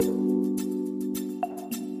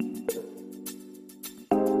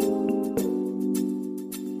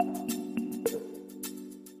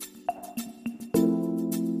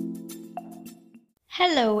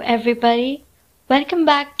Hello, everybody. Welcome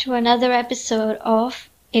back to another episode of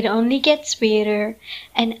It Only Gets Weirder,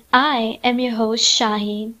 and I am your host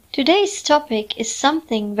Shaheen. Today's topic is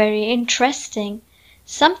something very interesting,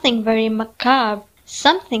 something very macabre,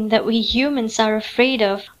 something that we humans are afraid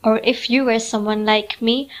of, or if you are someone like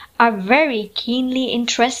me, are very keenly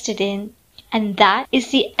interested in. And that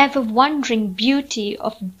is the ever-wondering beauty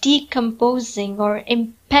of decomposing or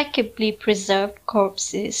impeccably preserved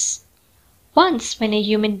corpses. Once when a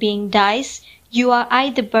human being dies, you are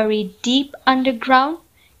either buried deep underground,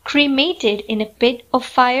 cremated in a pit of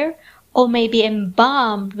fire, or maybe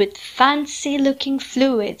embalmed with fancy-looking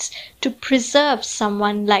fluids to preserve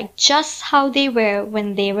someone like just how they were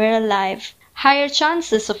when they were alive. Higher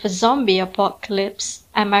chances of a zombie apocalypse,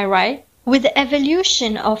 am I right? With the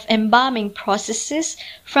evolution of embalming processes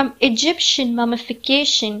from Egyptian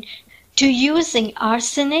mummification to using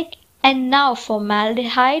arsenic and now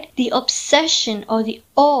formaldehyde, the obsession or the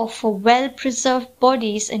awe for well-preserved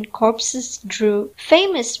bodies and corpses grew.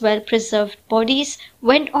 Famous well-preserved bodies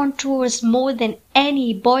went on tours more than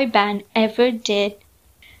any boy band ever did.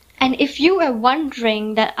 And if you were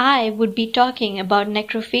wondering that I would be talking about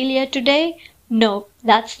necrophilia today, no,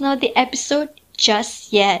 that's not the episode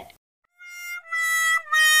just yet.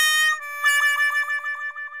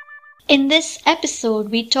 In this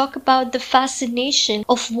episode, we talk about the fascination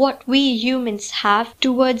of what we humans have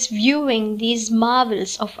towards viewing these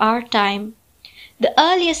marvels of our time. The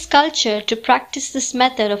earliest culture to practice this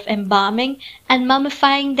method of embalming and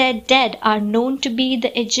mummifying their dead are known to be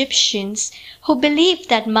the Egyptians, who believed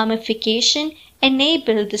that mummification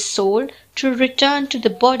enabled the soul to return to the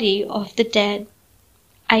body of the dead.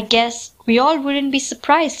 I guess we all wouldn't be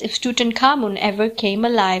surprised if Tutankhamun ever came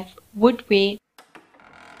alive, would we?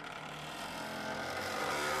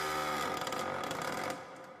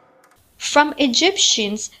 From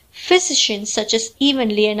Egyptians, physicians such as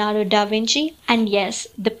even Leonardo da Vinci, and yes,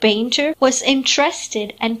 the painter, was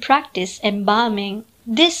interested and practiced embalming.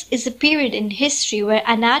 This is a period in history where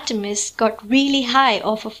anatomists got really high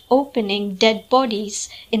off of opening dead bodies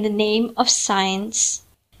in the name of science.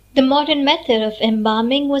 The modern method of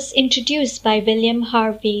embalming was introduced by William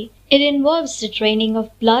Harvey. It involves the draining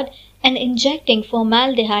of blood and injecting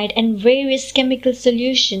formaldehyde and various chemical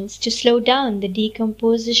solutions to slow down the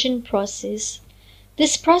decomposition process.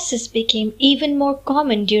 This process became even more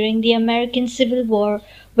common during the American Civil War,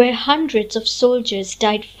 where hundreds of soldiers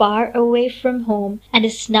died far away from home, and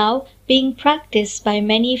is now being practiced by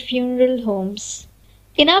many funeral homes.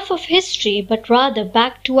 Enough of history, but rather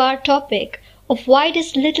back to our topic of why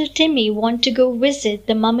does little Timmy want to go visit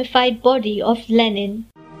the mummified body of Lenin?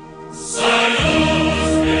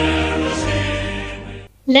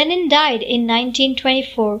 Lenin died in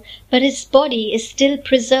 1924, but his body is still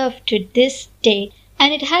preserved to this day,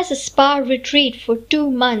 and it has a spa retreat for 2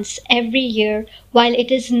 months every year, while it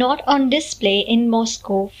is not on display in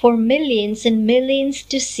Moscow for millions and millions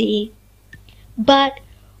to see. But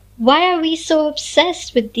why are we so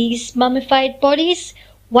obsessed with these mummified bodies?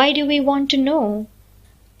 Why do we want to know?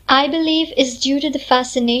 I believe is due to the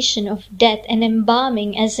fascination of death and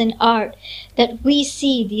embalming as an art that we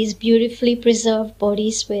see these beautifully preserved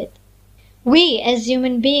bodies with. We as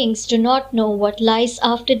human beings do not know what lies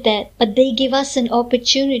after death, but they give us an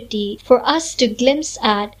opportunity for us to glimpse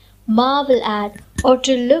at, marvel at, or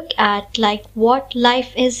to look at like what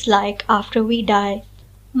life is like after we die.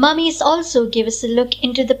 Mummies also give us a look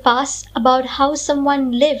into the past about how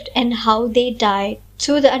someone lived and how they died.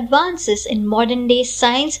 Through the advances in modern-day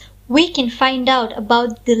science, we can find out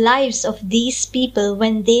about the lives of these people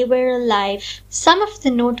when they were alive. Some of the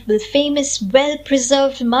notable famous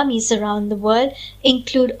well-preserved mummies around the world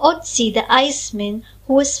include Otzi the Iceman,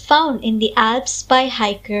 who was found in the Alps by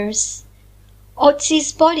hikers.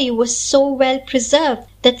 Otzi's body was so well preserved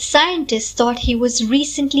that scientists thought he was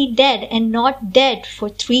recently dead and not dead for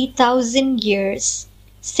 3,000 years.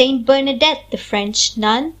 Saint Bernadette, the French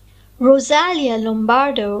nun, Rosalia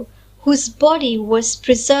Lombardo, whose body was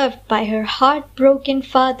preserved by her heartbroken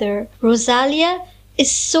father. Rosalia is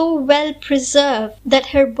so well preserved that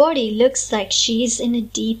her body looks like she is in a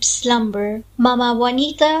deep slumber. Mama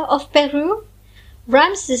Juanita of Peru,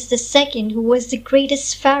 Ramses II, who was the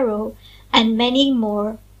greatest pharaoh, and many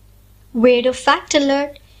more. Weirdo fact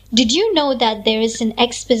alert! Did you know that there is an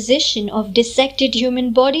exposition of dissected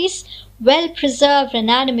human bodies, well-preserved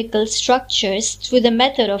anatomical structures through the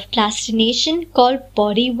method of plastination called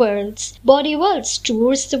Body Worlds? Body Worlds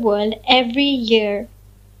tours the world every year.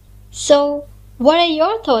 So, what are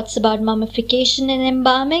your thoughts about mummification and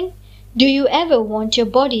embalming? Do you ever want your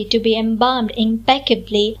body to be embalmed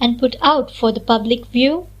impeccably and put out for the public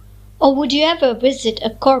view? Or would you ever visit a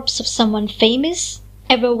corpse of someone famous?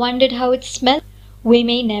 Ever wondered how it smells? We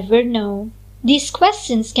may never know. These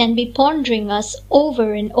questions can be pondering us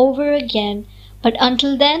over and over again, but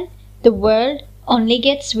until then, the world only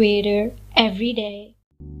gets weirder every day.